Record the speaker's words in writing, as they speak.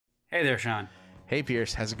Hey there, Sean. Hey,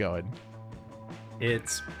 Pierce. How's it going?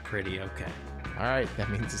 It's pretty okay. All right. That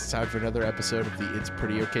means it's time for another episode of the It's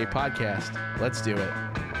Pretty Okay podcast. Let's do it.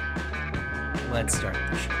 Let's start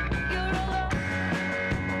the show.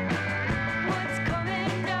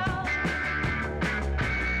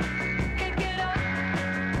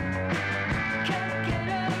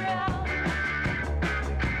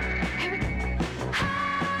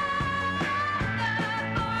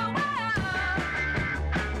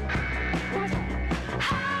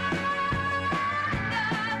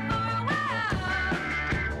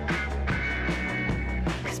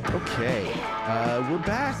 Okay. We're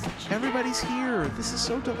back. Everybody's here. This is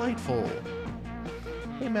so delightful.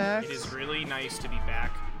 Hey, Max. It is really nice to be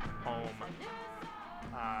back home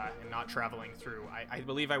and not traveling through. I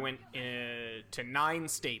believe I went to 9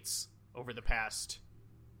 states over the past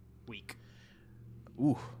week.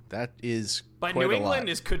 Ooh, that is But quite New a England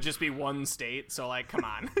lot. could just be one state, so like, come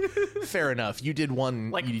on. Fair enough. You did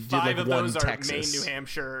one. Like you did 5 of one those Texas. are Maine, New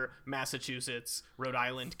Hampshire, Massachusetts, Rhode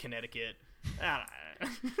Island, Connecticut.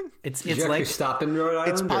 It's Did you actually like stop in Rhode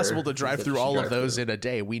Island? It's possible to or drive is it through just all drive of those through? in a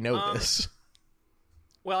day. We know this.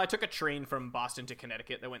 Well, I took a train from Boston to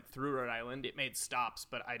Connecticut that went through Rhode Island. It made stops,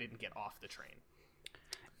 but I didn't get off the train.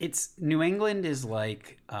 it's New England is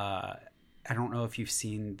like I don't know if you've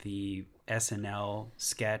seen the SNL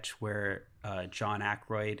sketch where John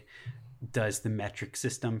Aykroyd does the metric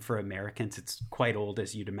system for Americans. It's quite old,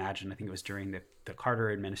 as you'd imagine. I think it was during the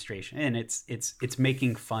Carter administration, and it's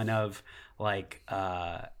making fun of like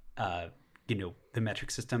the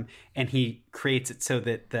metric system, and he creates it so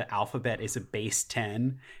that the alphabet is a base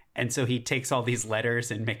 10, and so he takes all these letters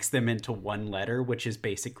and makes them into one letter, which is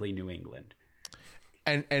basically New England.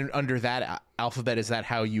 And under that alphabet, is that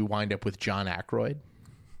how you wind up with John Aykroyd?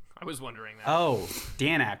 I was wondering that. Oh,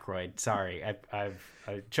 Dan Aykroyd. Sorry,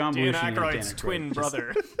 John Dan Belushi and Aykroyd's Aykroyd. twin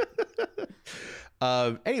brother.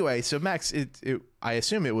 Anyway, so Max, I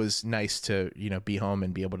assume it was nice to be home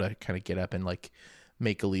and be able to kind of get up and like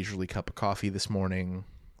make a leisurely cup of coffee this morning,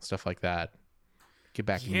 stuff like that. Get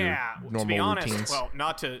back in your normal to be honest, routines. well,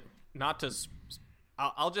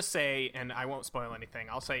 I'll just say, and I won't spoil anything,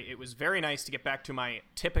 I'll say it was very nice to get back to my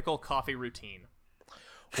typical coffee routine.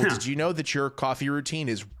 Well, did you know that your coffee routine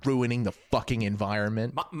is ruining the fucking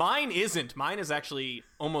environment? Mine isn't. Mine is actually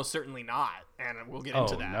almost certainly not, and we'll get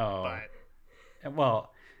into that. No. But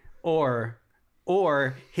Well, or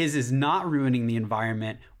his is not ruining the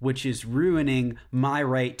environment, which is ruining my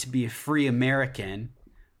right to be a free American.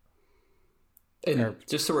 And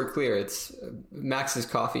just so we're clear, it's Max's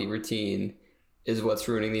coffee routine is what's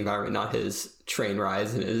ruining the environment, not his train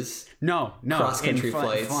rides and his No, cross-country in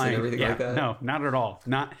flights flying. and everything Yeah, like that. No, not at all.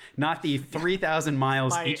 Not the 3,000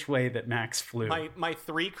 miles each way that Max flew. my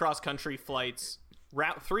 3 cross-country flights,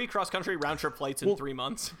 3 cross-country round-trip flights in 3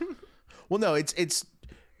 months. Well, no, it's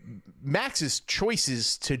Max's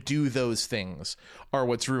choices to do those things are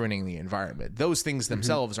what's ruining the environment. Those things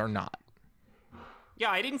themselves are not. Yeah,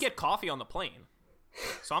 I didn't get coffee on the plane,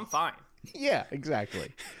 so I'm fine. Yeah,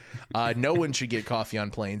 exactly. No one should get coffee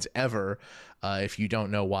on planes ever. If you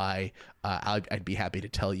don't know why, I'd be happy to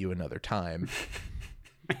tell you another time.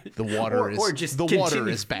 The water Or just the water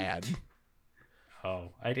continue. is bad. Oh,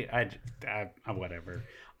 whatever.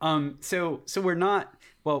 So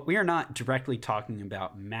we are not directly talking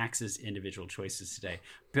about Max's individual choices today,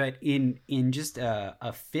 but in just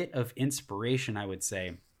a fit of inspiration, I would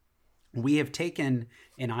say, we have taken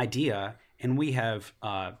an idea and we have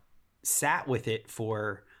sat with it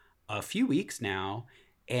for a few weeks now,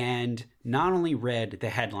 and not only read the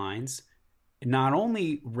headlines, not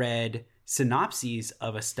only read synopses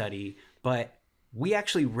of a study, but we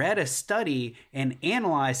actually read a study and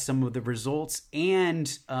analyzed some of the results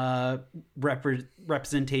and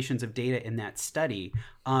representations of data in that study,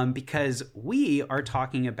 because we are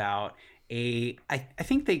talking about I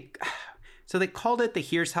think they called it the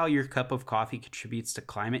Here's How Your Cup of Coffee Contributes to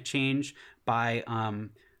Climate Change by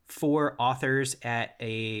 4 authors at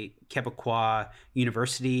a Quebecois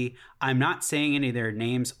university. I'm not saying any of their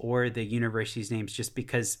names or the university's names just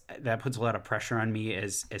because that puts a lot of pressure on me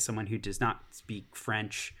as someone who does not speak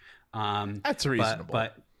French. That's reasonable.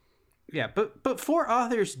 But 4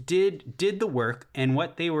 authors did the work, and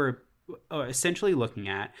what they were essentially looking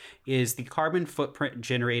at is the carbon footprint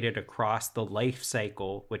generated across the life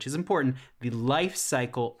cycle, which is important, the life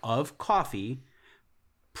cycle of coffee,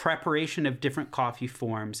 preparation of different coffee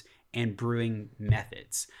forms, and brewing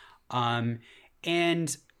methods. And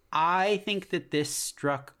I think that this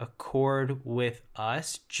struck a chord with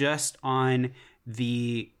us just on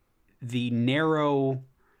the narrow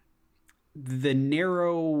the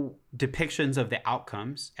narrow depictions of the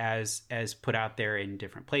outcomes as put out there in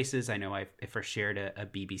different places. I know I first shared a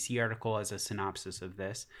BBC article as a synopsis of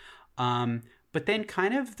this. But then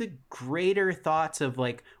kind of the greater thoughts of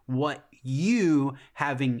like what you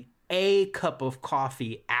having a cup of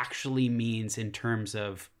coffee actually means in terms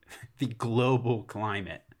of the global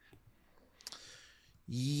climate.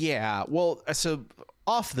 Yeah, well, so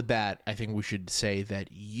off the bat, I think we should say that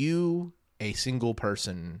you, a single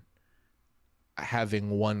person, having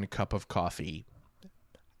one cup of coffee,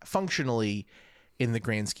 functionally, in the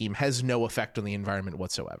grand scheme, has no effect on the environment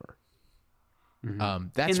whatsoever. Mm-hmm.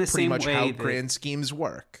 That's pretty much how grand schemes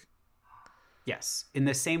work. Yes, in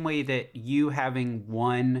the same way that you having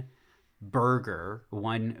one burger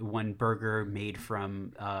made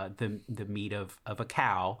from the meat of a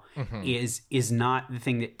cow is not the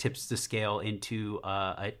thing that tips the scale into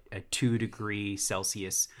a 2 degree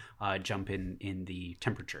Celsius jump in the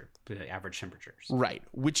temperature, the average temperatures. Right,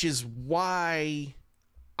 which is why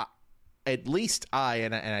at least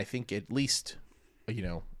and I think at least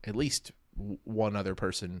one other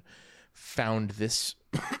person found this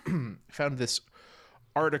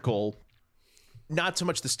article, not so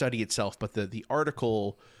much the study itself, but the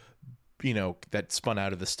article, that spun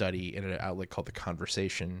out of the study in an outlet called The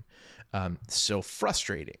Conversation, so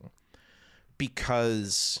frustrating,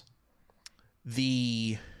 because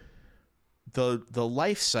the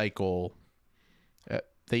life cycle,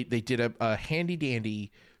 they did a handy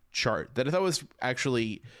dandy chart that I thought was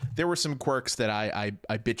actually, there were some quirks that I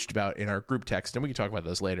bitched about in our group text, and we can talk about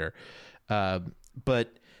those later.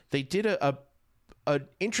 But they did an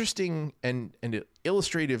interesting and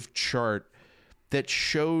illustrative chart that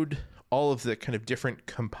showed all of the kind of different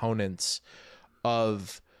components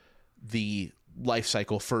of the life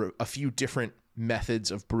cycle for a few different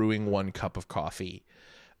methods of brewing one cup of coffee,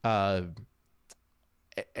 and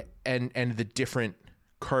the different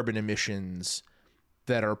carbon emissions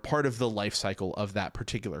that are part of the life cycle of that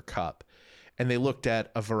particular cup. And they looked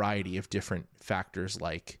at a variety of different factors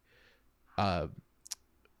like, brew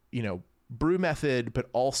method, but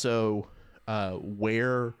also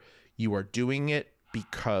where you are doing it,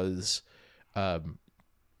 because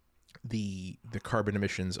the carbon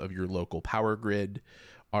emissions of your local power grid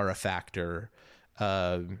are a factor.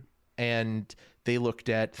 And they looked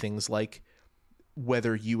at things like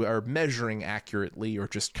whether you are measuring accurately or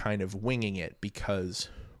just kind of winging it, because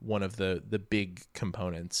one of the big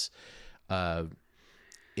components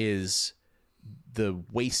is the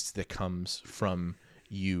waste that comes from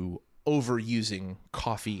you overusing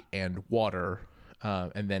coffee and water,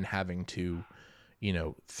 and then having to,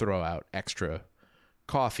 throw out extra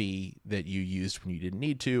coffee that you used when you didn't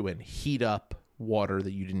need to, and heat up water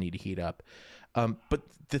that you didn't need to heat up. But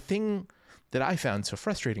the thing that I found so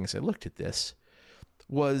frustrating as I looked at this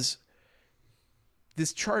was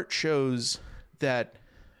this chart shows that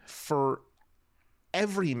for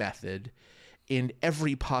every method in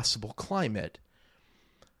every possible climate,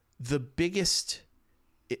 the biggest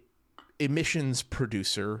emissions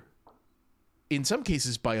producer, in some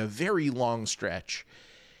cases by a very long stretch,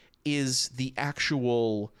 is the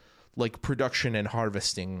actual production and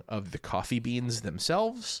harvesting of the coffee beans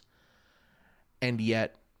themselves. And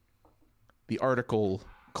yet the article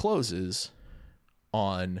closes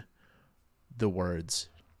on the words,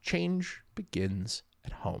 "Change begins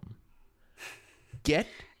at home." Get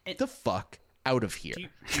the fuck out of here.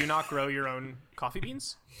 Do you not grow your own coffee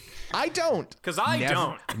beans? I don't. Because I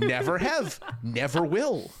don't. Never have. Never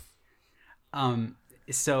will.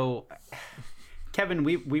 So, Kevin,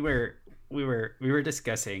 we were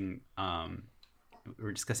discussing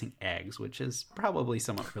eggs, which is probably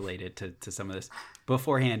somewhat related to some of this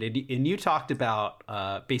beforehand, and you talked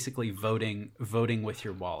about basically voting with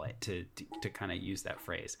your wallet, to kind of use that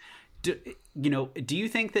phrase. Do you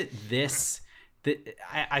think that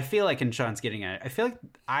I feel like, and Sean's getting at it, I feel like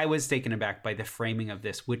I was taken aback by the framing of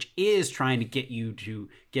this, which is trying to get you to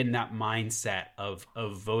get in that mindset of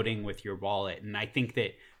voting with your wallet. And I think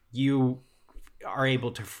that you are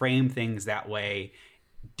able to frame things that way.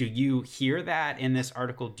 Do you hear that in this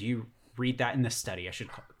article? Do you read that in the study? I should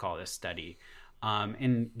call it a study.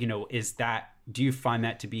 And, do you find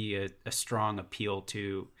that to be a strong appeal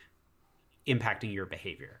to impacting your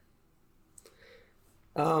behavior?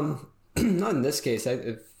 Not in this case.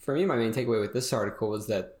 For me, my main takeaway with this article was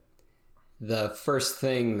that the first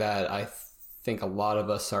thing that I think a lot of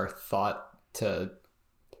us are thought to,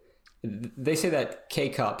 they say that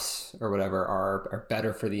K-cups or whatever are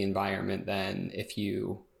better for the environment than if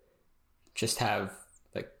you just have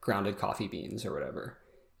grounded coffee beans or whatever.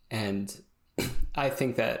 And I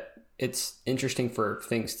think that it's interesting for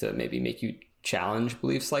things to maybe make you challenge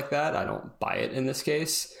beliefs like that. I don't buy it in this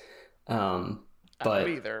case. But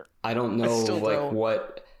either. I don't know, still like, don't.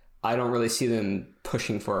 I don't really see them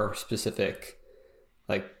pushing for a specific,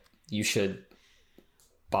 like, you should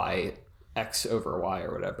buy X over Y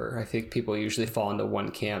or whatever. I think people usually fall into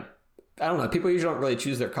one camp. I don't know. People usually don't really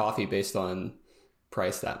choose their coffee based on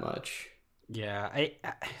price that much. Yeah.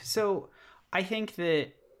 So I think that,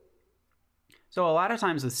 so a lot of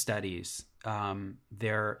times with studies,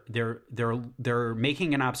 they're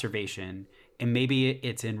making an observation, and maybe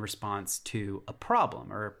it's in response to a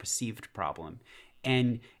problem or a perceived problem,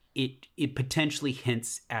 and it potentially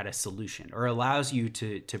hints at a solution or allows you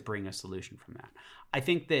to bring a solution from that. I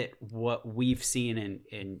think that what we've seen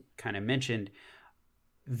and kind of mentioned,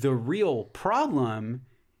 the real problem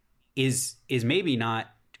is maybe not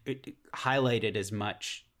highlighted as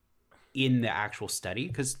much in the actual study,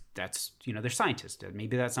 because that's, they're scientists.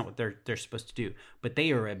 Maybe that's not what they're supposed to do, but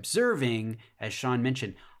they are observing, as Sean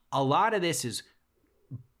mentioned, a lot of this is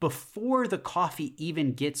before the coffee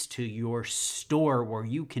even gets to your store where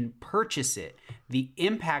you can purchase it. The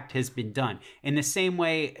impact has been done in the same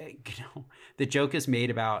way. The joke is made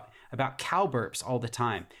about cow burps all the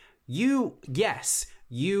time. You as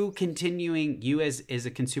a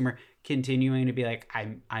consumer continuing to be like,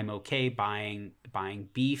 I'm okay buying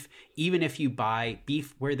beef, even if you buy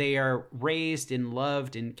beef where they are raised and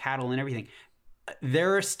loved and cattle and everything,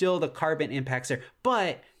 there are still the carbon impacts there.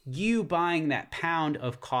 But you buying that pound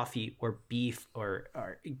of coffee or beef or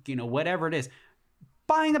whatever it is,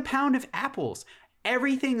 buying a pound of apples,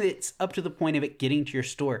 everything that's up to the point of it getting to your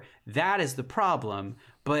store, that is the problem.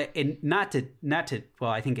 But not to well,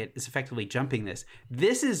 I think it is effectively jumping this.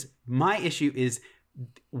 This is my issue, is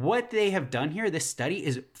what they have done here. This study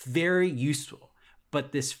is very useful,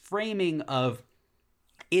 but this framing of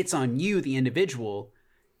it's on you, the individual,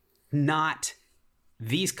 not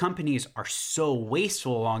these companies are so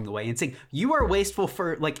wasteful along the way, and saying you are wasteful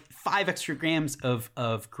for like 5 extra grams of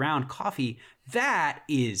ground coffee, that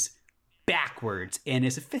is backwards and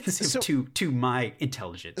is offensive to my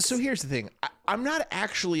intelligence. So here's the thing. I'm not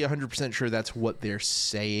actually 100% sure that's what they're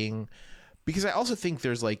saying, because I also think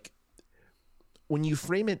there's like, when you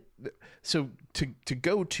frame it, so to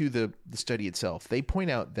go to the study itself, they point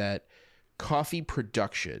out that coffee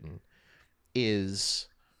production is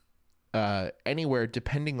anywhere,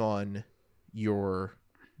 depending on your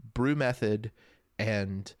brew method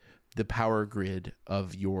and the power grid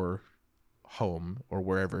of your home or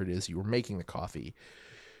wherever it is you were making the coffee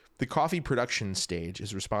production stage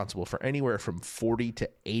is responsible for anywhere from 40 to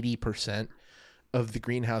 80% of the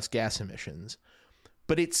greenhouse gas emissions.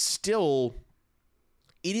 But it is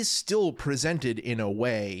still presented in a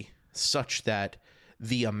way such that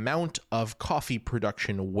the amount of coffee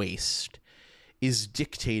production waste is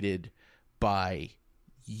dictated by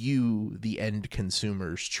you, the end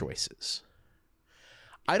consumer's choices.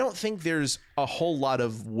 I don't think there's a whole lot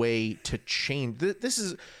of way to change. This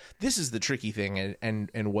is the tricky thing,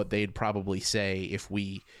 and what they'd probably say if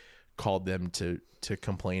we called them to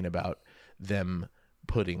complain about them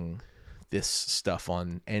putting this stuff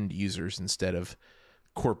on end users instead of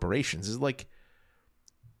corporations, is like,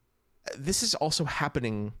 this is also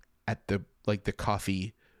happening at the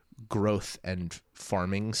coffee growth and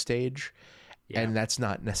farming stage. Yeah. And that's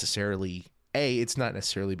not necessarily it's not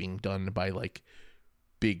necessarily being done by like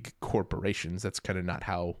big corporations. That's kind of not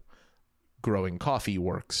how growing coffee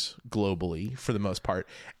works globally for the most part.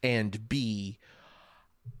 And B,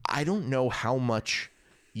 I don't know how much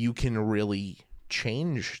you can really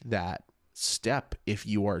change that step if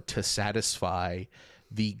you are to satisfy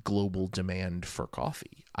the global demand for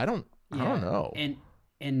coffee. I don't know.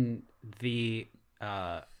 And the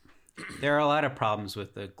there are a lot of problems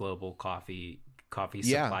with the global coffee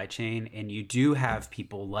supply chain, and you do have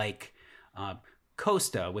people like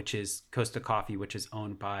Costa Coffee, which is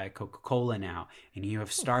owned by Coca-Cola now, and you have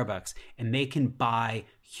Starbucks, and they can buy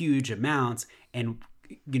huge amounts, and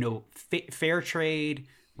fair trade,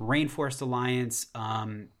 Rainforest Alliance,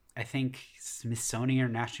 I think Smithsonian or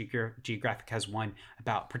National Geographic has one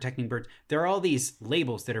about protecting birds. There are all these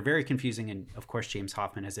labels that are very confusing, and of course James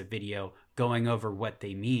Hoffman has a video going over what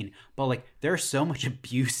they mean. But like, there's so much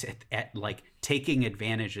abuse at like taking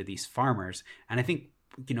advantage of these farmers, and I think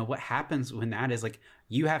what happens when that is like,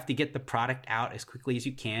 you have to get the product out as quickly as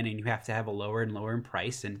you can, and you have to have a lower and lower in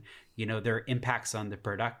price, and there are impacts on the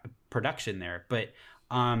production there. But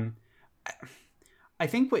I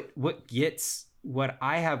think what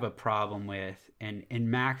I have a problem with, and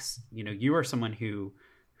Max, you are someone who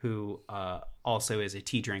also is a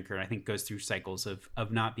tea drinker, and I think goes through cycles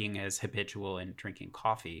of not being as habitual in drinking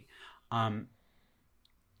coffee.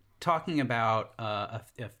 Talking about a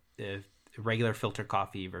regular filter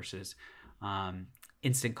coffee versus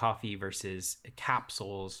instant coffee versus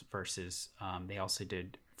capsules versus they also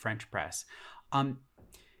did French press.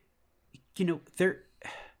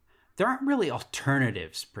 There aren't really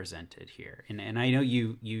alternatives presented here. And I know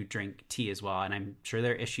you drink tea as well, and I'm sure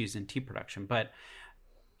there are issues in tea production. But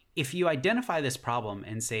if you identify this problem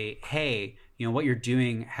and say, hey, what you're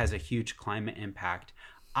doing has a huge climate impact,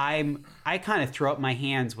 I kind of throw up my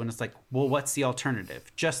hands when it's like, well, what's the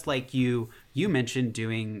alternative? Just like you mentioned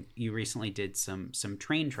you recently did some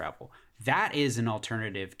train travel. That is an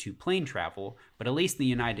alternative to plane travel, but at least in the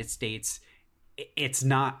United States, it's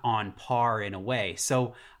not on par in a way.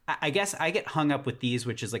 So I guess I get hung up with these,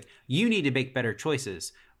 which is like, you need to make better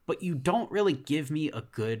choices, but you don't really give me a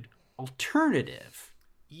good alternative.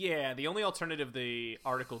 Yeah, the only alternative the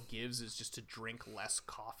article gives is just to drink less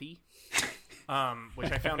coffee,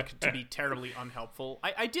 which I found to be terribly unhelpful.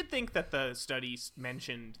 I did think that the studies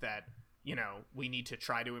mentioned that, we need to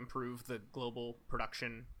try to improve the global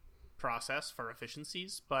production process for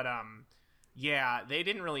efficiencies, but yeah, they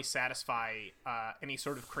didn't really satisfy any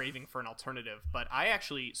sort of craving for an alternative. But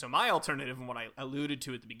so my alternative, and what I alluded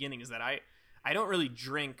to at the beginning, is that I don't really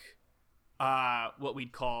drink what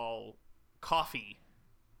we'd call coffee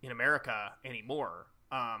in America anymore.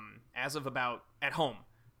 As of about at home,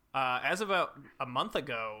 as of about a month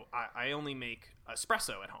ago, I only make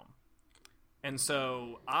espresso at home. And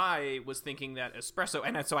so I was thinking that espresso,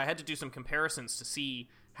 and so I had to do some comparisons to see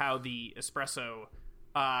how the espresso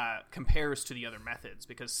compares to the other methods,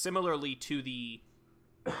 because similarly to the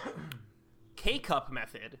K-Cup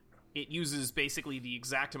method, it uses basically the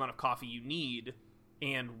exact amount of coffee you need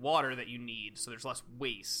and water that you need, so there's less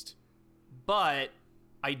waste. But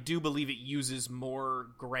I do believe it uses more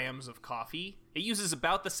grams of coffee. It uses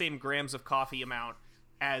about the same grams of coffee amount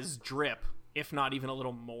as drip, if not even a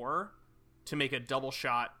little more, to make a double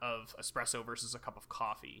shot of espresso versus a cup of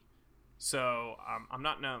coffee. So I'm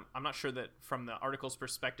not sure that from the article's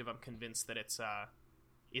perspective, I'm convinced that it's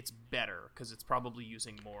better, because it's probably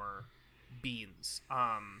using more beans.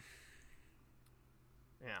 Yeah.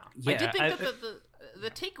 I did think that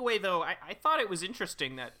the takeaway, though, I thought it was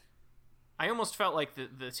interesting that I almost felt like the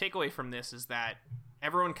takeaway from this is that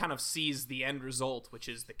everyone kind of sees the end result, which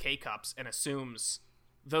is the K-Cups, and assumes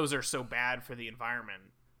those are so bad for the environment.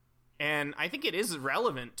 And I think it is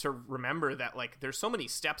relevant to remember that, like, there's so many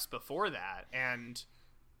steps before that. And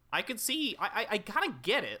I could see, I kind of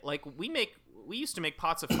get it. Like, we used to make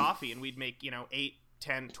pots of coffee, and we'd make, 8,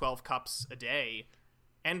 10, 12 cups a day,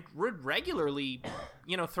 and would regularly,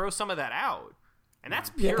 throw some of that out. And that's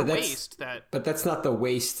pure waste. But that's not the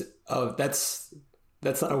waste of, that's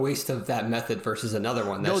not a waste of that method versus another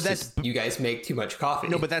one. That's just, you guys make too much coffee.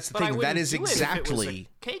 No, but that's the thing. That is exactly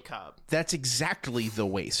K-Cup. That's exactly the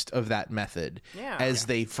waste of that method. As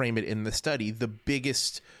they frame it in the study, the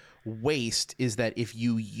biggest waste is that if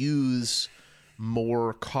you use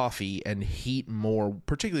more coffee and heat more,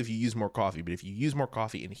 particularly if you use more coffee, but if you use more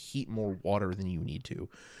coffee and heat more water than you need to,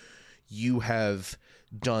 you have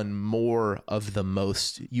done more of the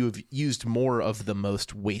most, you have used more of the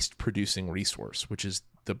most waste producing resource, which is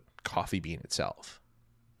the coffee bean itself.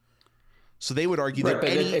 So they would argue that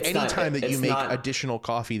any time that you make additional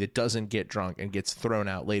coffee that doesn't get drunk and gets thrown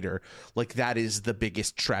out later, like, that is the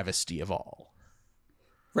biggest travesty of all.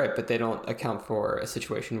 Right, but they don't account for a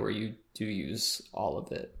situation where you do use all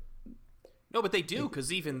of it. No, but they do,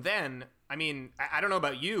 because even then, I mean, I don't know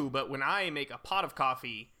about you, but when I make a pot of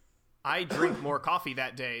coffee, I drink more coffee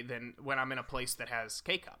that day than when I'm in a place that has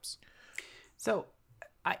K-Cups. So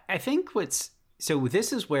I think this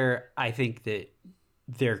is where I think that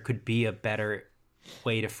there could be a better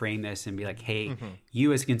way to frame this and be like, hey,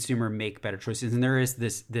 you as a consumer make better choices. And there is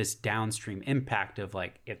this downstream impact of,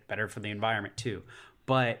 like, it's better for the environment too.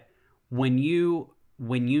 But when you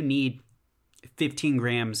need 15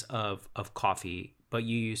 grams of coffee, but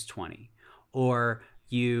you use 20, or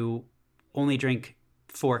you only drink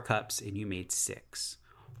 4 cups and you made 6,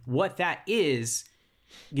 what that is,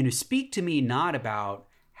 speak to me not about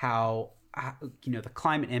how the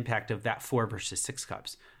climate impact of that 4 versus 6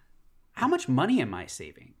 cups. How much money am I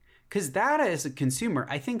saving? Because that, as a consumer,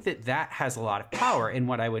 I think that has a lot of power. And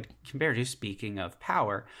what I would compare to, speaking of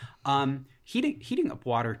power, heating up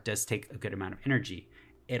water does take a good amount of energy.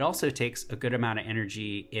 It also takes a good amount of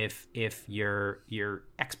energy if your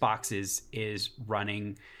Xbox is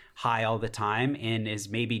running high all the time, and is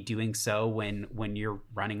maybe doing so when you're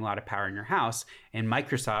running a lot of power in your house. And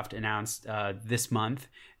Microsoft announced this month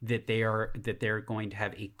that they're going to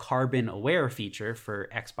have a carbon aware feature for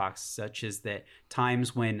Xbox, such as that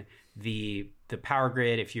times when the power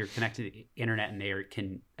grid, if you're connected to the internet and they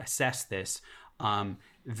can assess this,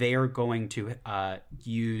 they are going to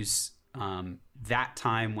use that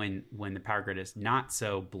time when the power grid is not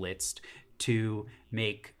so blitzed to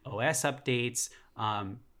make OS updates,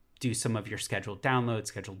 do some of your scheduled downloads,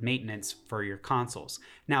 scheduled maintenance for your consoles.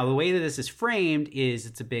 Now, the way that this is framed is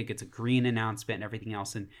it's a green announcement and everything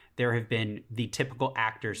else. And there have been the typical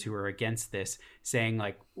actors who are against this saying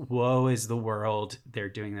like, woe is the world, they're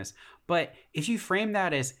doing this. But if you frame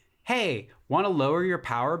that as, hey, want to lower your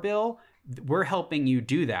power bill? We're helping you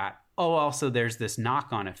do that. Oh, also there's this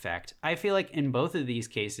knock-on effect. I feel like in both of these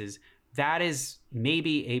cases, that is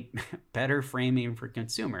maybe a better framing for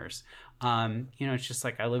consumers. It's just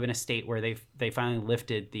like I live in a state where they finally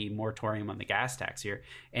lifted the moratorium on the gas tax here,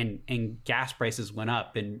 and gas prices went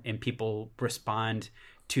up, and people respond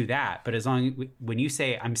to that. But when you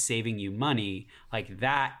say I'm saving you money, like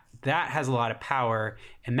that has a lot of power,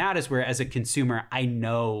 and that is where as a consumer I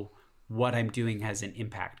know what I'm doing has an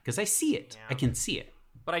impact because I see it. Yeah. I can see it.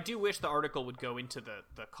 But I do wish the article would go into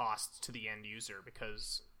the costs to the end user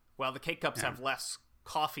because while the K-Cups have less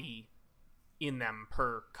coffee in them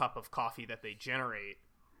per cup of coffee that they generate,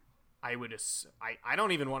 I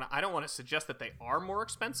don't want to suggest that they are more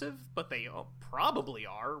expensive, but they probably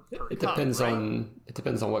are per it cup, depends right? It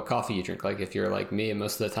depends on what coffee you drink. Like if you're like me and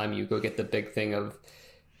most of the time you go get the big thing of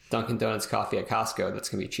Dunkin' Donuts coffee at Costco, that's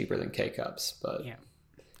gonna be cheaper than K-Cups. But yeah,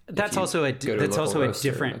 that's also a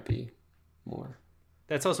different, might be more.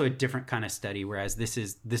 That's also a different kind of study, whereas this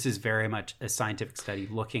is very much a scientific study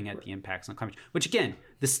looking at the impacts on climate change. Which again,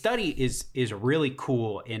 the study is really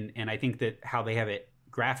cool, and I think that how they have it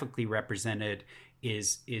graphically represented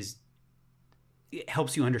is it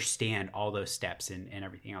helps you understand all those steps and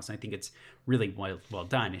everything else. And I think it's really well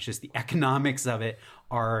done. It's just the economics of it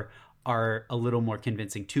are a little more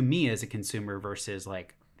convincing to me as a consumer versus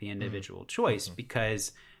like the individual choice,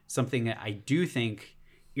 because something that I do think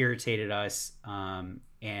irritated us, and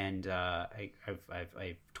I've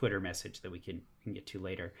a Twitter message that we can get to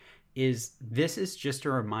later, is this is just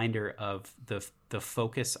a reminder of the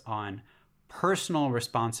focus on personal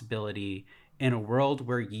responsibility in a world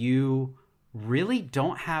where you really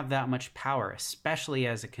don't have that much power, especially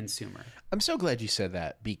as a consumer. I'm so glad you said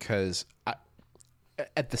that, because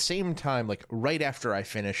at the same time, like right after I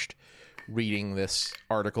finished reading this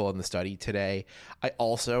article and the study today, I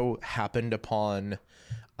also happened upon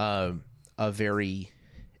a very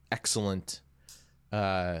excellent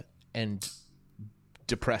and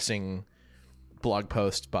depressing blog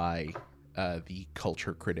post by the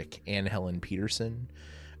culture critic Anne Helen Peterson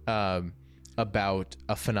about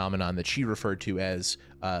a phenomenon that she referred to as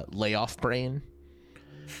layoff brain,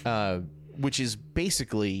 which is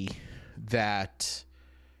basically that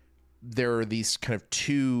there are these kind of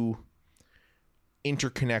two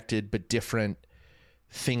interconnected but different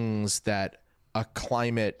things that a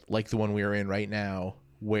climate like the one we are in right now,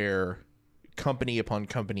 where company upon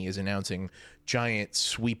company is announcing giant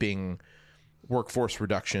sweeping workforce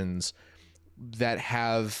reductions that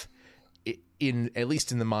have, in at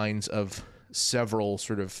least in the minds of several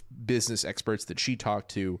sort of business experts that she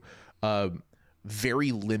talked to,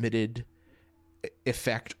 very limited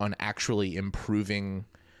effect on actually improving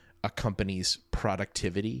a company's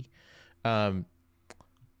productivity. And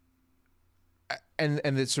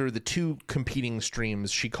it's sort of the two competing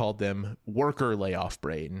streams. She called them worker layoff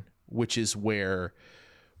brain, which is where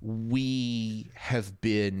we have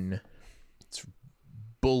been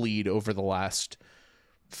bullied over the last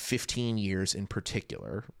 15 years in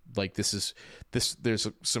particular. Like there's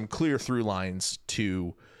some clear through lines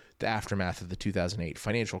to the aftermath of the 2008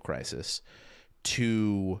 financial crisis,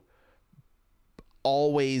 to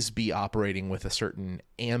always be operating with a certain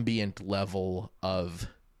ambient level of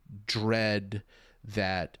dread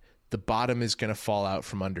that the bottom is going to fall out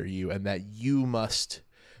from under you, and that you must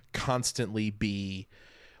constantly be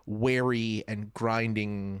wary and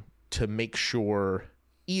grinding to make sure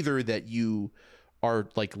either that you are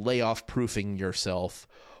like layoff proofing yourself,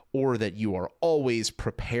 or that you are always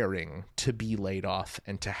preparing to be laid off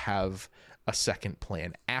and to have a second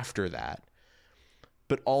plan after that.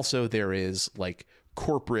 But also there is like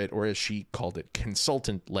corporate, or as she called it,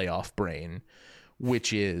 consultant layoff brain,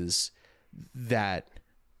 which is that,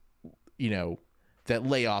 you know, that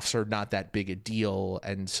layoffs are not that big a deal,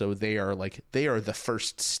 and so they are the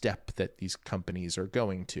first step that these companies are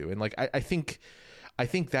going to. And like I think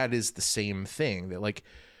that is the same thing, that like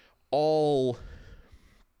all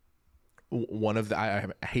one of the I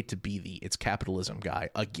hate to be the it's capitalism guy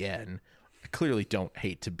again. I clearly don't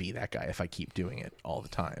hate to be that guy if I keep doing it all the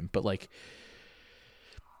time, but like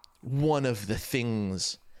one of the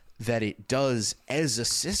things that it does as a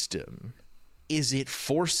system is it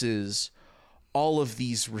forces all of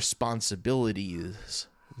these responsibilities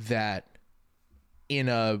that in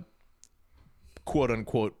a quote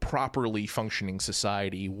unquote properly functioning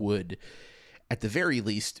society would at the very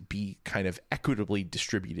least be kind of equitably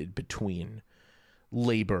distributed between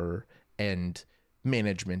labor and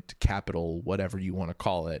management, capital, whatever you want to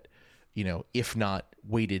call it, you know, if not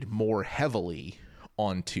weighted more heavily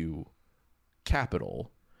onto capital.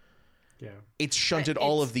 Yeah. It's shunted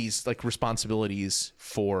all of these like responsibilities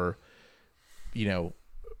for, you know,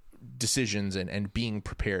 decisions and being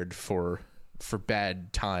prepared for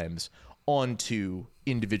bad times onto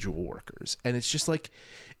individual workers. And it's just like,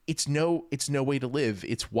 it's no way to live.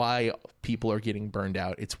 It's why people are getting burned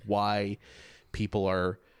out. It's why people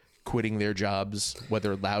are quitting their jobs,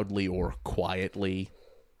 whether loudly or quietly.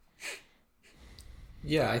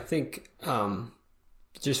 Yeah, I think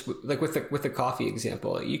just like with the coffee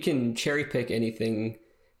example, you can cherry pick anything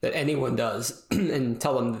that anyone does and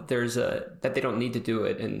tell them that that they don't need to do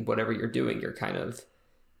it, and whatever you're doing, you're kind of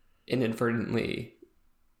inadvertently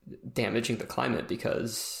damaging the climate,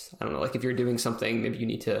 because I don't know, like if you're doing something, maybe you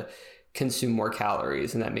need to consume more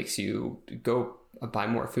calories and that makes you go buy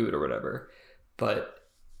more food or whatever. But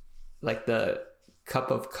like the cup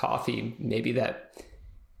of coffee, maybe that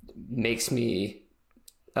makes me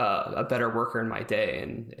a better worker in my day.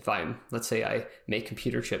 And if let's say I make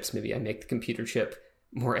computer chips, maybe I make the computer chip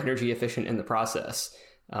more energy efficient in the process,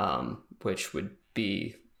 which would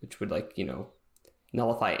like, you know,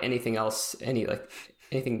 nullify anything else,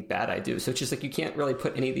 anything bad I do. So it's just like, you can't really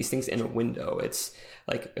put any of these things in a window. It's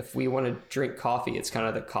like, if we want to drink coffee, it's kind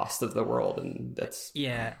of the cost of the world. And that's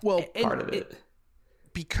part of it.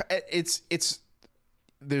 Because it's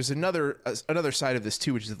there's another side of this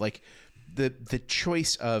too, which is like the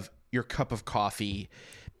choice of your cup of coffee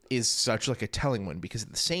is such like a telling one, because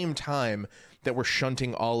at the same time that we're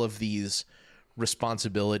shunting all of these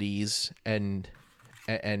responsibilities and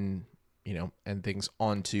you know, and things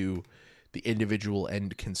onto the individual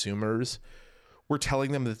end consumers, we're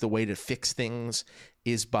telling them that the way to fix things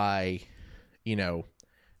is by, you know,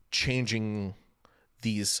 changing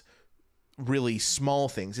these really small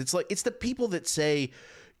things. It's like, it's the people that say,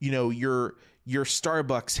 you know, your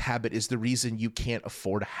Starbucks habit is the reason you can't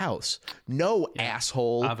afford a house. No,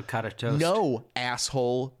 asshole. Avocado toast. No,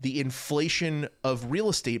 asshole. The inflation of real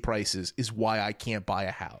estate prices is why I can't buy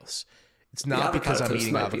a house. It's not because I'm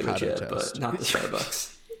eating avocado toast. But not the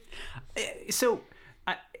Starbucks. So,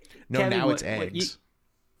 no, Kevin, now it's eggs.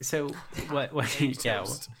 What? Yeah.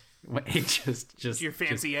 Just your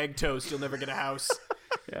fancy egg toast. You'll never get a house.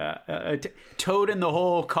 Toad in the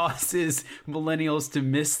hole causes millennials to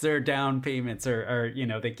miss their down payments, or you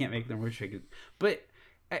know, they can't make their mortgage. But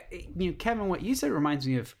you know, Kevin, what you said reminds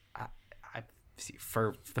me of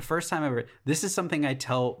for the first time ever. This is something I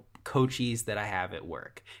tell coaches that I have at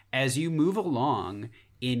work. As you move along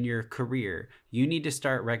in your career, you need to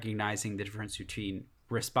start recognizing the difference between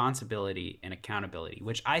responsibility and accountability,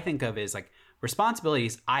 which I think of as like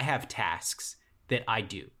responsibilities. I have tasks that I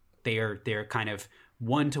do. They're kind of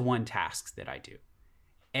one-to-one tasks that I do.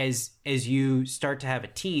 As you start to have a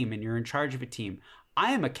team and you're in charge of a team,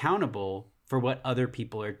 I am accountable for what other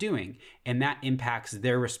people are doing, and that impacts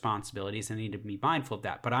their responsibilities. I need to be mindful of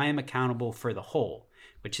that, but I am accountable for the whole,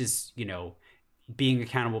 which is, you know, being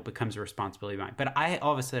accountable becomes a responsibility of mine. But I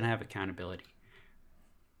all of a sudden have accountability.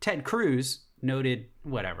 Ted Cruz, noted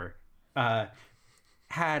whatever,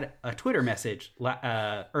 had a Twitter message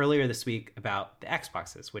earlier this week about the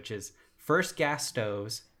Xboxes, which is first gas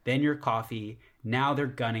stoves, then your coffee, now they're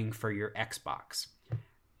gunning for your Xbox.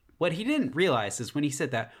 What he didn't realize is when he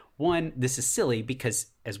said that, one, this is silly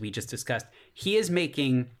because, as we just discussed, he is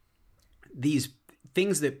making these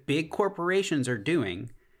things that big corporations are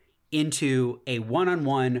doing into a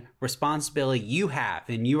one-on-one responsibility you have,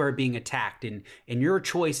 and you are being attacked, and your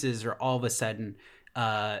choices are all of a sudden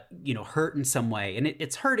you know, hurt in some way, and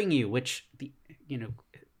it's hurting you, which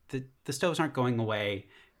the stoves aren't going away.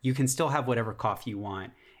 You can still have whatever coffee you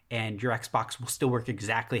want, and your Xbox will still work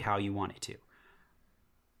exactly how you want it to.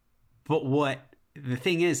 But what the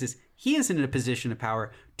thing is he is in a position of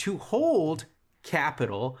power to hold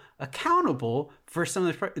capital accountable for some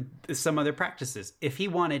other practices. If he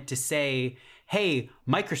wanted to say, hey,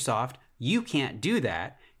 Microsoft, you can't do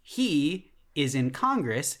that, he is in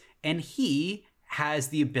Congress and he has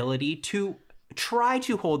the ability to try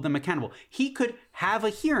to hold them accountable. He could have a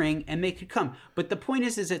hearing and make it come. But the point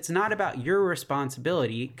is it's not about your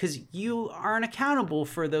responsibility, because you aren't accountable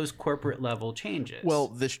for those corporate level changes. Well,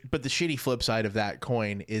 but the shitty flip side of that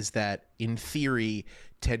coin is that, in theory,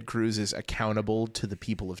 Ted Cruz is accountable to the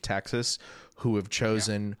people of Texas, who have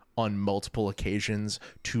chosen on multiple occasions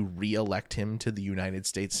to re-elect him to the United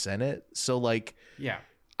States Senate. So, like, yeah,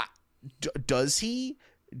 does he?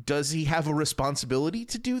 Does he have a responsibility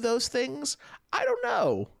to do those things? I don't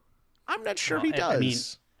know. I'm not sure he does. I mean,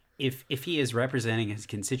 if he is representing his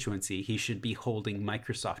constituency, he should be holding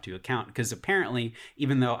Microsoft to account, because apparently,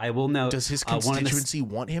 even though I will note, does his constituency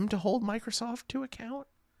want him to hold Microsoft to account?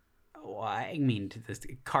 Well, I mean, to this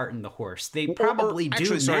cart and the horse. They probably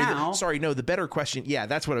do now. No, the better question, yeah,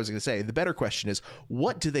 that's what I was going to say. The better question is,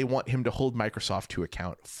 what do they want him to hold Microsoft to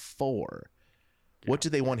account for? What do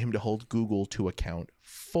they want him to hold Google to account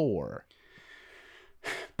for?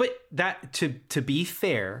 But that, to be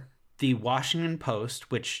fair, the Washington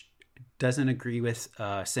Post, which doesn't agree with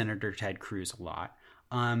Senator Ted Cruz a lot,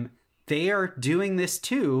 they are doing this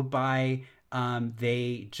too by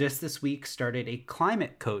they just this week started a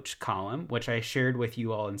climate coach column, which I shared with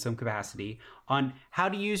you all in some capacity, on how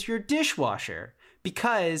to use your dishwasher,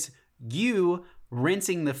 because you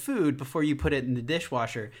rinsing the food before you put it in the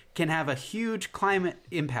dishwasher can have a huge climate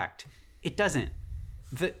impact. It doesn't.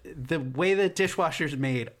 The way the dishwasher is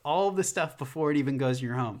made, all of the stuff before it even goes in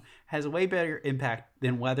your home, has a way better impact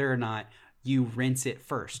than whether or not you rinse it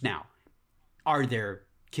first. Now, are there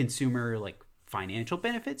consumer financial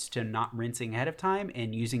benefits to not rinsing ahead of time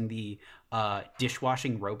and using the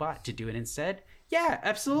dishwashing robot to do it instead? Yeah,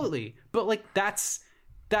 absolutely. But that's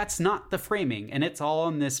not the framing, and it's all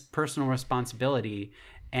on this personal responsibility.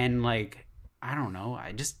 And I don't know,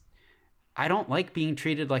 I don't like being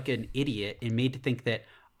treated like an idiot and made to think that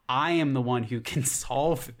I am the one who can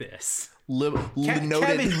solve this.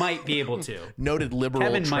 Kevin might be able to. Noted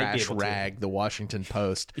liberal trash rag, the Washington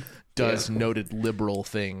Post, does noted liberal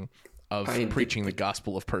thing of preaching the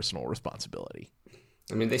gospel of personal responsibility.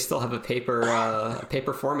 I mean, they still have a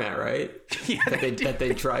paper format, right? Yeah, that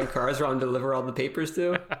they drive cars around and deliver all the papers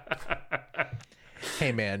to.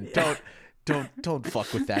 Hey, man, don't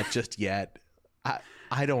fuck with that just yet.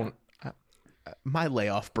 I don't. My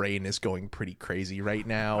layoff brain is going pretty crazy right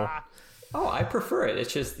now. Oh, I prefer it.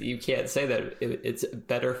 It's just you can't say that it's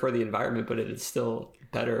better for the environment, but it is still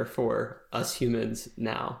better for us humans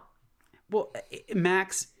now. Well,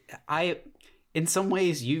 Max, in some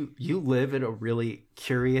ways you live at a really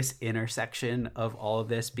curious intersection of all of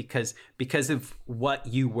this because of what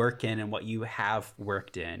you work in and what you have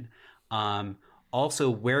worked in. Also,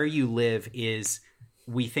 where you live is,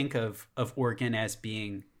 we think of Oregon as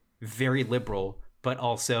being very liberal, but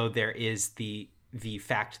also there is the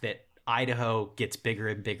fact that Idaho gets bigger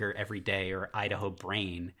and bigger every day, or Idaho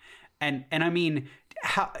brain. And I mean,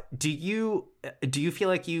 how do you feel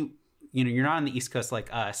like you're not on the East Coast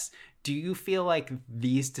like us? Do you feel like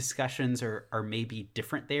these discussions are maybe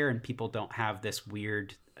different there, and people don't have this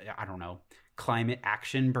weird, I don't know, climate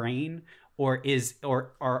action brain, or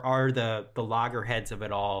are the loggerheads of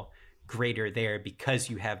it all greater there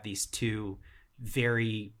because you have these two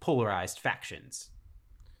very polarized factions?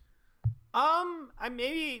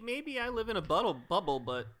 Maybe I live in a bubble,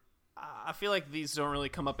 but I feel like these don't really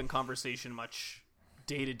come up in conversation much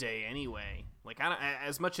day to day anyway. I don't,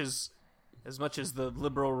 as much as the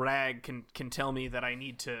liberal rag can tell me that I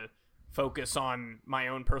need to focus on my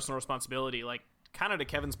own personal responsibility, kind of to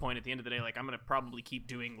Kevin's point, at the end of the day, I'm going to probably keep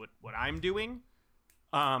doing what I'm doing,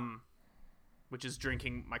 which is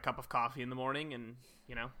drinking my cup of coffee in the morning and,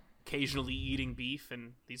 occasionally eating beef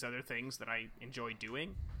and these other things that I enjoy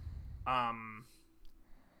doing. Hard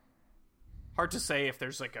to say if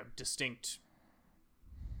there's a distinct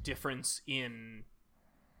difference in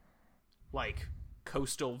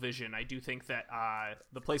coastal vision. I do think that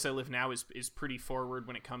the place I live now is pretty forward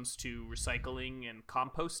when it comes to recycling and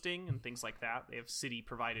composting and things like that. They have city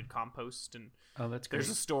provided compost, and that's great.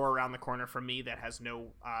 There's a store around the corner from me that has no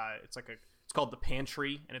it's called The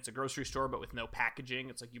Pantry, and it's a grocery store but with no packaging.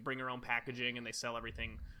 It's you bring your own packaging and they sell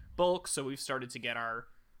everything bulk. So we've started to get our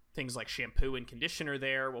things like shampoo and conditioner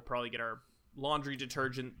there. We'll probably get our laundry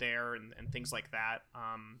detergent there and things like that.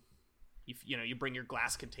 You bring your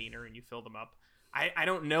glass container and you fill them up. I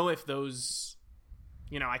don't know if those,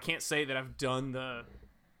 I can't say that I've done the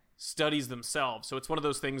studies themselves. So it's one of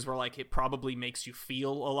those things where it probably makes you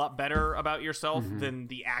feel a lot better about yourself than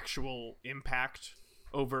the actual impact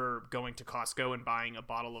over going to Costco and buying a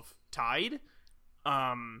bottle of Tide.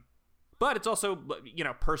 But it's also,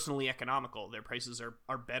 personally economical. Their prices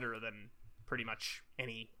are better than pretty much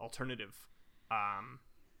any alternative.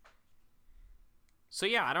 So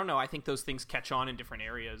yeah, I don't know. I think those things catch on in different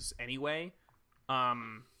areas anyway. I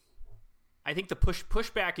think the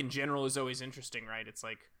pushback in general is always interesting, right? It's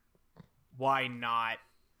why not?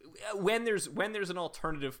 When there's an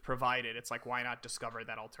alternative provided, it's why not discover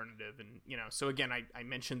that alternative? And so again, I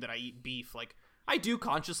mentioned that I eat beef. I do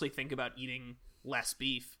consciously think about eating less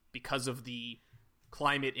beef because of the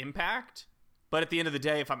climate impact. But at the end of the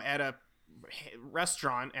day, if I'm at a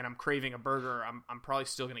restaurant and I'm craving a burger, I'm probably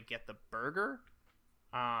still gonna get the burger.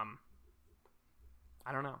 I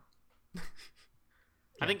don't know.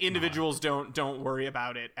 I think individuals don't worry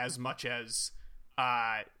about it as much as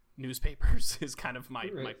newspapers is kind of my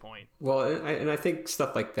point. Well, and I think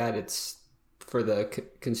stuff like that, it's for the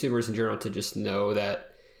consumers in general to just know that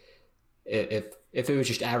if it was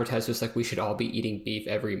just advertised as like we should all be eating beef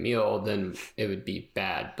every meal, then it would be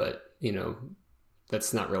bad. But,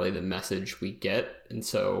 that's not really the message we get. And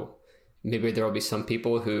so maybe there will be some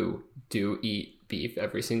people who do eat beef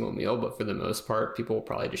every single meal, but for the most part, people will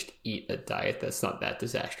probably just eat a diet that's not that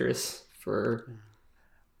disastrous for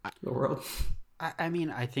the world. I mean,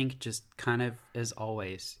 I think just kind of as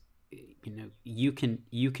always, you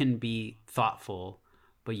can be thoughtful,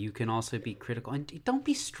 but you can also be critical, and don't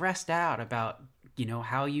be stressed out about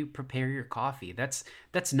how you prepare your coffee. That's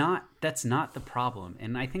not the problem.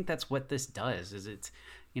 And I think that's what this does. Is it's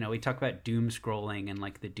we talk about doom scrolling and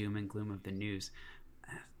like the doom and gloom of the news.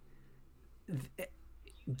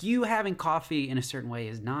 You having coffee in a certain way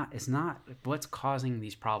is not what's causing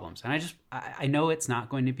these problems. And I know it's not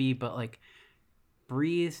going to be, but like,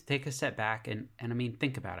 breathe, take a step back, and I mean,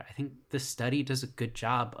 think about it. I think the study does a good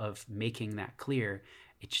job of making that clear.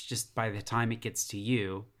 It's just by the time it gets to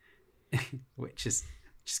you, which is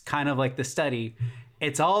just kind of like the study,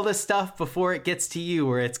 it's all the stuff before it gets to you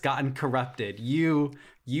where it's gotten corrupted. You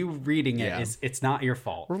reading it it's not your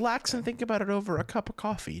fault. Relax and think about it over a cup of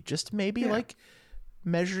coffee. Just maybe like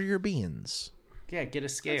measure your beans. Yeah, get a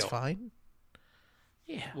scale. That's fine.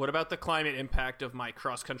 Yeah. What about the climate impact of my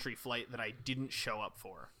cross-country flight that I didn't show up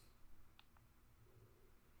for?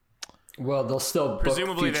 Well, they'll still book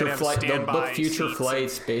Presumably future they'll book future seats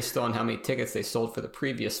flights based on how many tickets they sold for the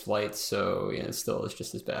previous flight. So it still is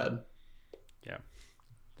just as bad. Yeah.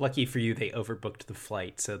 Lucky for you, they overbooked the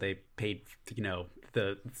flight, so they paid.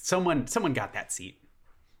 Someone got that seat.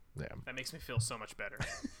 Yeah. That makes me feel so much better.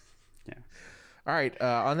 Yeah. All right.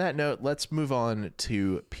 On that note, let's move on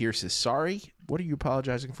to Pierce's Sorry. What are you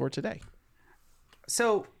apologizing for today?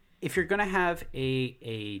 So, if you're going to have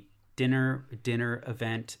a dinner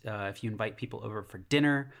event, if you invite people over for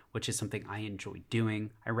dinner, which is something I enjoy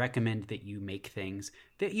doing, I recommend that you make things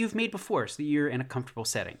that you've made before so that you're in a comfortable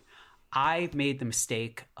setting. I made the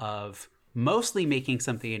mistake of mostly making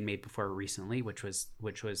something I'd made before recently, which was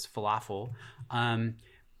falafel.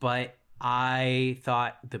 But I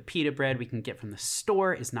thought the pita bread we can get from the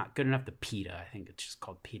store is not good enough. The pita, I think it's just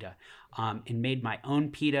called pita, and made my own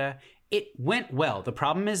pita. It went well. The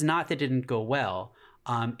problem is not that it didn't go well,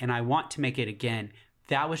 and I want to make it again.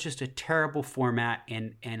 That was just a terrible format,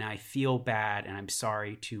 and I feel bad, and I'm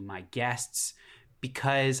sorry to my guests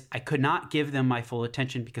because I could not give them my full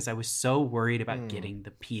attention because I was so worried about getting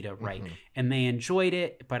the pita right. Mm-hmm. And they enjoyed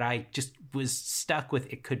it, but I just was stuck with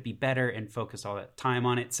it could be better and focused all that time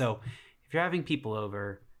on it. So if you're having people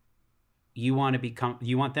over, you want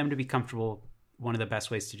them to be comfortable. One of the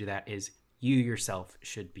best ways to do that is you yourself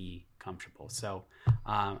should be comfortable. So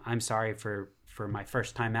I'm sorry for my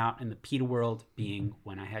first time out in the pita world being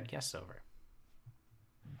when I had guests over.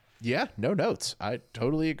 Yeah, no notes. I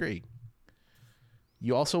totally agree.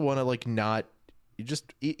 You also want to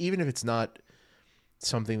even if it's not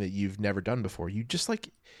something that you've never done before, you just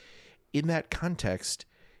in that context,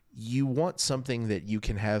 you want something that you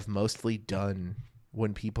can have mostly done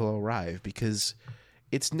when people arrive, because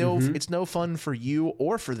it's no fun for you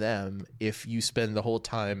or for them if you spend the whole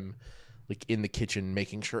time in the kitchen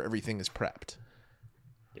making sure everything is prepped.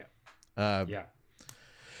 Yeah. Yeah.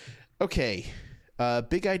 Okay.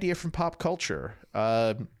 Big idea from pop culture.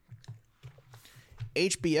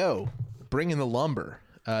 HBO bringing the lumber.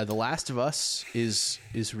 The Last of Us is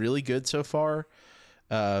really good so far.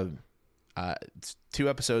 It's 2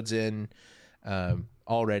 episodes in,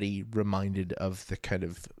 already reminded of the kind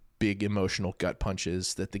of big emotional gut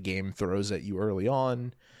punches that the game throws at you early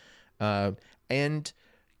on. And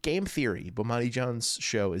Game Theory, Bomani Jones'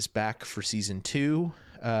 show, is back for season 2.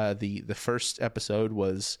 The first episode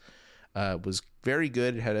was very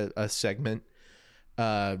good. It had a segment,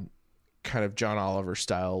 kind of John Oliver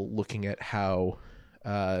style, looking at how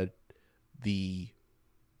the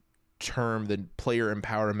player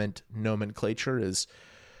empowerment nomenclature is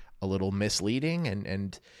a little misleading,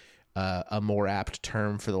 and a more apt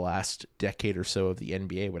term for the last decade or so of the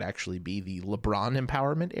NBA would actually be the LeBron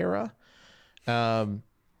empowerment era.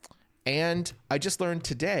 And I just learned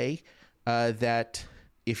today that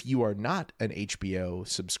if you are not an HBO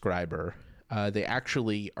subscriber, they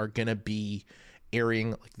actually are going to be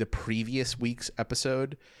airing the previous week's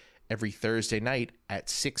episode every Thursday night at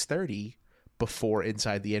 6:30 before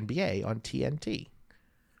Inside the NBA on TNT.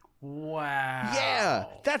 Wow. Yeah,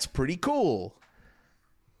 that's pretty cool.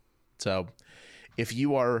 So, if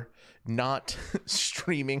you are not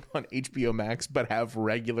streaming on HBO Max but have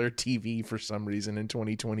regular TV for some reason in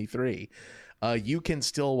 2023, you can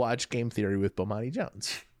still watch Game Theory with Bomani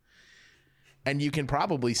Jones. And you can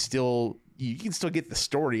probably still get the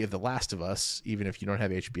story of The Last of Us, even if you don't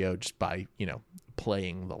have HBO, just by,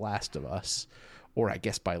 playing The Last of Us, or I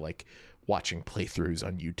guess by like watching playthroughs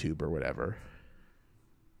on YouTube or whatever.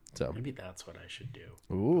 So maybe that's what I should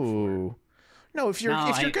do. Ooh. No, if you're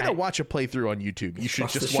gonna watch a playthrough on YouTube, you should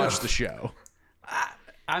just watch the show.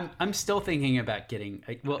 I'm still thinking about getting.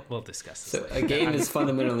 We'll discuss this. So a game is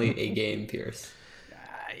fundamentally a game, Pierce.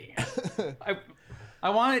 I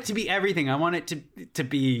want it to be everything. I want it to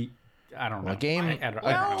be. I don't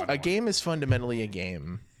know. A game is fundamentally a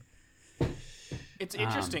game. It's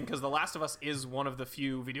interesting because The Last of Us is one of the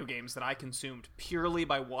few video games that I consumed purely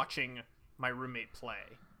by watching my roommate play.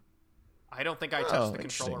 I don't think I touched the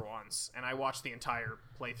controller once, and I watched the entire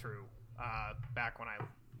playthrough back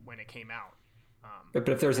when it came out. But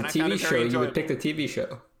if there was a TV show, you would pick the TV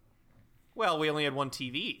show. Well, we only had one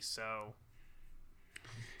TV, so...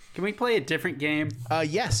 Can we play a different game?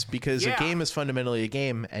 Yes, because a game is fundamentally a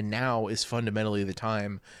game, and now is fundamentally the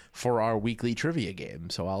time for our weekly trivia game.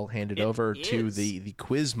 So I'll hand it over to the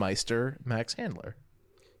Quizmeister, Max Handler.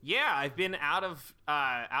 Yeah, I've been out of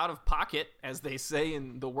pocket, as they say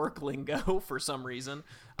in the work lingo, for some reason,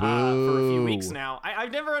 for a few weeks now.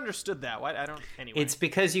 I've never understood that. Why? I don't. Anyway, it's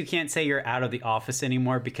because you can't say you're out of the office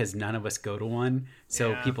anymore because none of us go to one.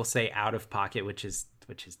 So people say out of pocket, which is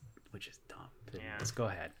dumb. Yeah. Let's go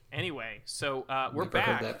ahead. Anyway, so we're Never back.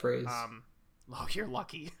 heard that phrase. Oh, you're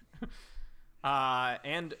lucky.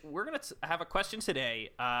 And we're gonna have a question today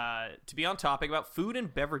to be on topic about food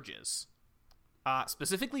and beverages.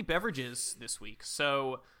 Specifically beverages this week.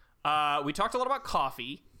 So we talked a lot about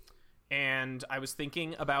coffee, and I was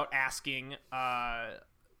thinking about asking,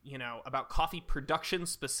 about coffee production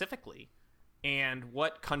specifically, and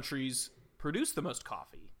what countries produce the most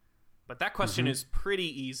coffee. But that question is pretty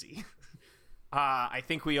easy. I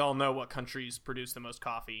think we all know what countries produce the most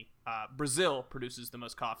coffee. Brazil produces the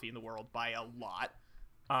most coffee in the world by a lot.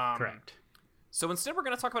 Correct. So instead, we're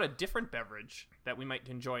going to talk about a different beverage that we might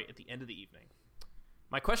enjoy at the end of the evening.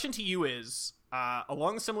 My question to you is,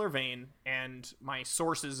 along a similar vein, and my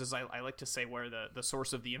sources, as I like to say where the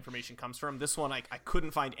source of the information comes from. This one, I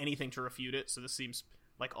couldn't find anything to refute it, so this seems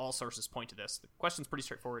like all sources point to this. The question's pretty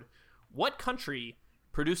straightforward. What country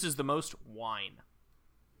produces the most wine?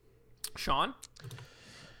 Sean?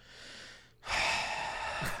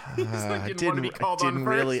 I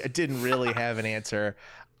didn't really have an answer,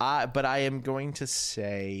 but I am going to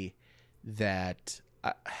say that...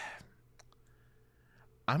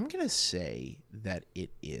 I'm going to say that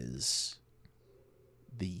it is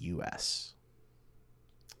the U.S.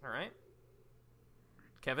 All right.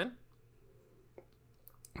 Kevin?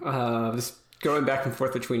 Just going back and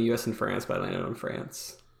forth between U.S. and France, but I landed on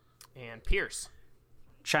France. And Pierce?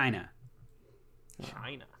 China.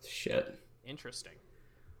 Shit. Interesting.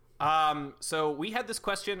 So we had this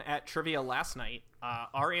question at trivia last night.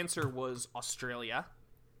 Our answer was Australia.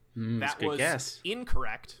 That was guess.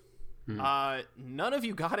 Incorrect. None of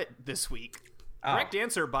you got it this week. Correct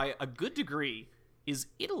answer by a good degree is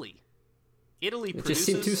Italy. Italy produces just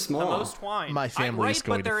seemed too small. the most wine. My family is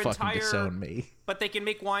going to fucking disown me. But they can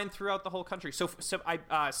make wine throughout the whole country. So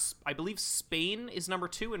I believe Spain is number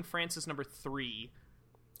 2 and France is number 3.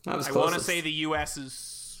 I want to say the U.S.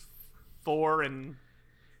 is 4 and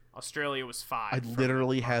Australia was 5. I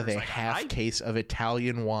literally have a half case of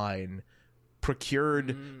Italian wine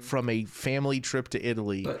procured from a family trip to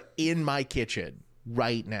Italy in my kitchen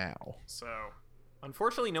right now. So,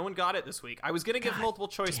 unfortunately, no one got it this week. I was going to give multiple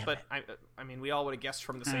choice, but I mean, we all would have guessed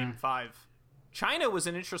from the same 5. China was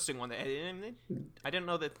an interesting one. I didn't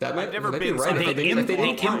know that. I've never been. Right. They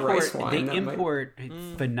import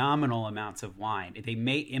phenomenal amounts of wine. They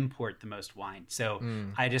may import the most wine. So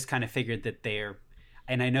I just kind of figured that they're,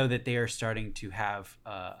 and I know that they are starting to have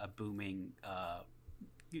a booming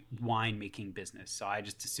wine making business. So I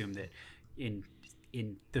just assumed that in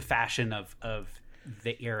the fashion of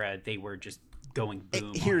the era, they were just going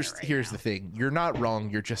boom. Here's the thing. You're not wrong.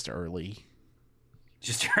 You're just early.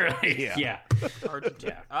 Just early. Yeah.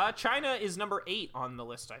 China is number 8 on the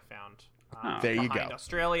list I found. There you go.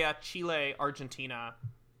 Australia, Chile, Argentina,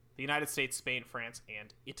 the United States, Spain, France,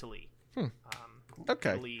 and Italy.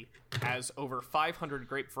 Okay. Italy has over 500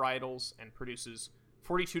 grape varietals and produces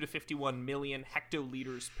 42 to 51 million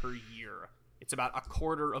hectoliters per year. It's about a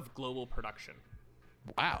quarter of global production.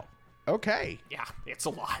 Wow. Okay. Yeah, it's a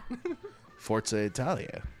lot. Forza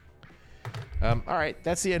Italia. All right,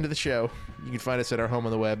 that's the end of the show. You can find us at our home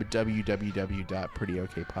on the web,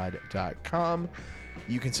 www.prettyokpod.com.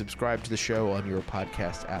 You can subscribe to the show on your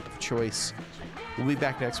podcast app of choice. We'll be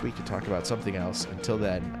back next week to talk about something else. Until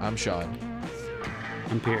then, I'm Sean.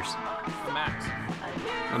 I'm Pierce. Max.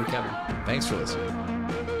 I'm Kevin. Thanks for listening.